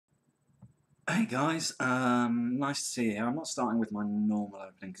Hey guys, nice to see you here. I'm not starting with my normal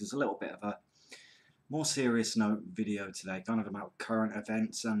opening because it's a little bit of a more serious note video today, kind of about current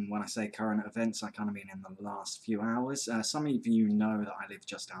events. And when I say current events, I kind of mean in the last few hours. Some of you know that I live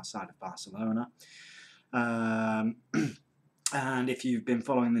just outside of Barcelona. Um, and if you've been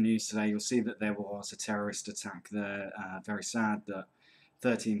following the news today, you'll see that there was a terrorist attack there. Very sad that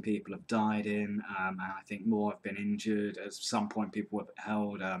 13 people have died and I think more have been injured. At some point, people were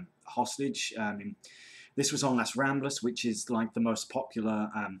held hostage. This was on Las Ramblas, which is like the most popular,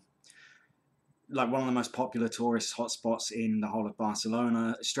 like one of the most popular tourist hotspots in the whole of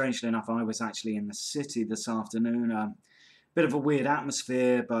Barcelona. Strangely enough, I was actually in the city this afternoon. Bit of a weird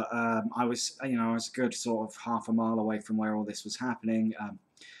atmosphere, but I was a good sort of half a mile away from where all this was happening.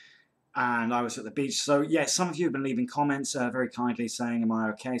 And I was at the beach. So, yeah, some of you have been leaving comments very kindly saying, am I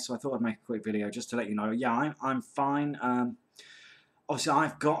okay? So I thought I'd make a quick video just to let you know, yeah, I'm fine. Obviously,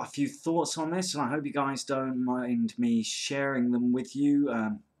 I've got a few thoughts on this, and I hope you guys don't mind me sharing them with you.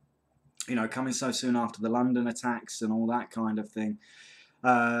 Coming so soon after the London attacks and all that kind of thing.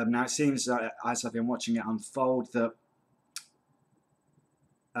 Now, it seems, as I've been watching it unfold, that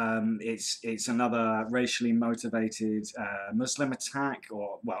it's another racially motivated Muslim attack,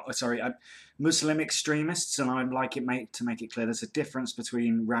 Muslim extremists, and I'd like to make it clear there's a difference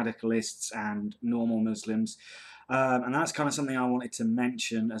between radicalists and normal Muslims, and that's kind of something I wanted to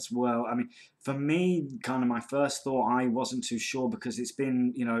mention as well. I mean, for me, kind of my first thought, I wasn't too sure because it's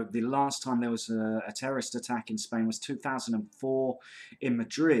been, the last time there was a terrorist attack in Spain was 2004 in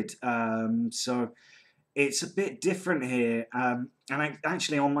Madrid, so it's a bit different here.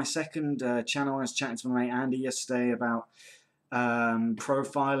 Actually, on my second channel, I was chatting to my mate Andy yesterday about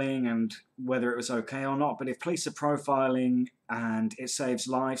profiling and whether it was okay or not. But if police are profiling and it saves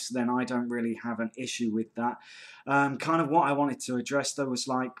lives, then I don't really have an issue with that. Kind of what I wanted to address, though, was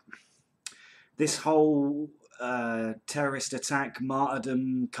like this whole terrorist attack,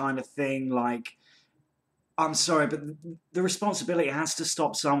 martyrdom kind of thing, like, I'm sorry, but the responsibility has to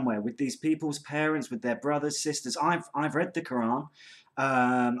stop somewhere with these people's parents, with their brothers, sisters. I've read the Quran.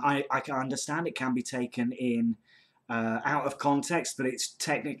 I can understand it can be taken in out of context, but it's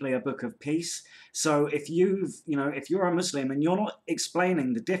technically a book of peace. So if if you're a Muslim and you're not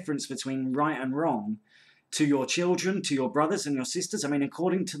explaining the difference between right and wrong to your children, to your brothers and your sisters, I mean,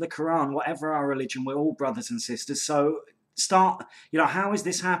 according to the Quran, whatever our religion, we're all brothers and sisters. So how is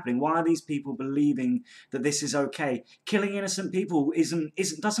this happening? Why are these people believing that this is okay? Killing innocent people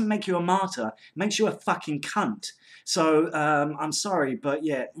doesn't make you a martyr, it makes you a fucking cunt. So I'm sorry, but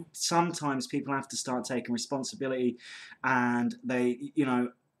yeah, sometimes people have to start taking responsibility, and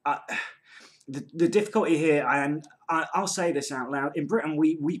the difficulty here, and I'll say this out loud, in Britain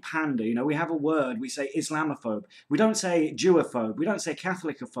we pander, we have a word, we say Islamophobe. We don't say Jewophobe, we don't say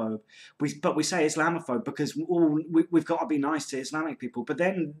Catholicophobe, but we say Islamophobe because we've got to be nice to Islamic people. But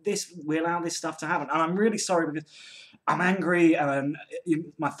then we allow this stuff to happen, and I'm really sorry because I'm angry, and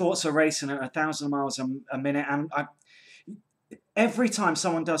my thoughts are racing at 1,000 miles a minute, and every time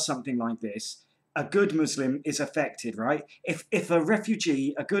someone does something like this, a good Muslim is affected, right? If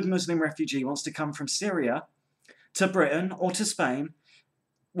a good Muslim refugee wants to come from Syria to Britain or to Spain,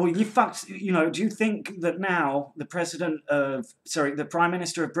 well, you fucked, do you think that now the the Prime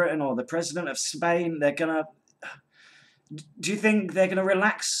Minister of Britain or the President of Spain, do you think they're gonna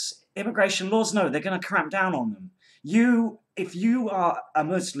relax immigration laws? No, they're gonna cramp down on them. If you are a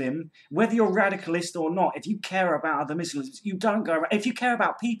Muslim, whether you're radicalist or not, if you care about other Muslims, you don't go around. If you care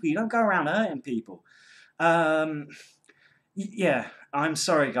about people, you don't go around hurting people. Yeah, I'm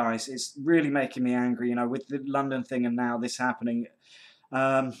sorry, guys. It's really making me angry, with the London thing and now this happening.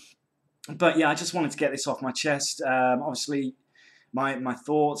 But yeah, I just wanted to get this off my chest. Obviously, my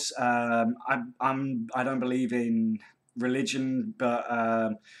thoughts. I don't believe in religion, but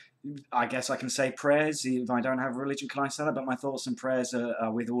I guess I can say prayers. If I don't have a religion, can I say that? But my thoughts and prayers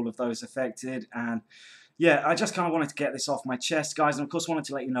are with all of those affected. And yeah, I just kind of wanted to get this off my chest, guys. And of course, wanted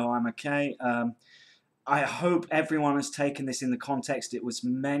to let you know I'm okay. I hope everyone has taken this in the context it was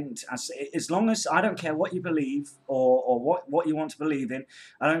meant. As long as, I don't care what you believe or what you want to believe in.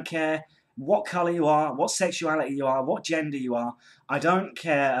 I don't care what colour you are, what sexuality you are, what gender you are. I don't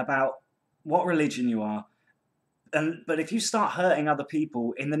care about what religion you are. But if you start hurting other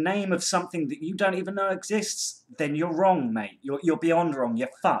people in the name of something that you don't even know exists, then you're wrong, mate. You're beyond wrong. You're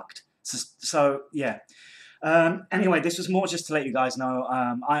fucked. So yeah. Anyway, this was more just to let you guys know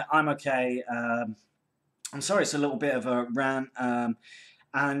I'm okay. I'm sorry it's a little bit of a rant. And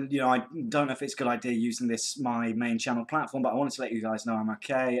I don't know if it's a good idea using my main channel platform, but I wanted to let you guys know I'm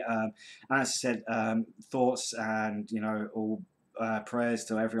okay. And as I said, thoughts and all prayers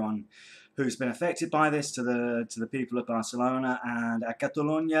to everyone who's been affected by this, to the people of Barcelona, and a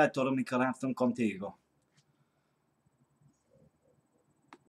Catalunya todo mi corazón contigo.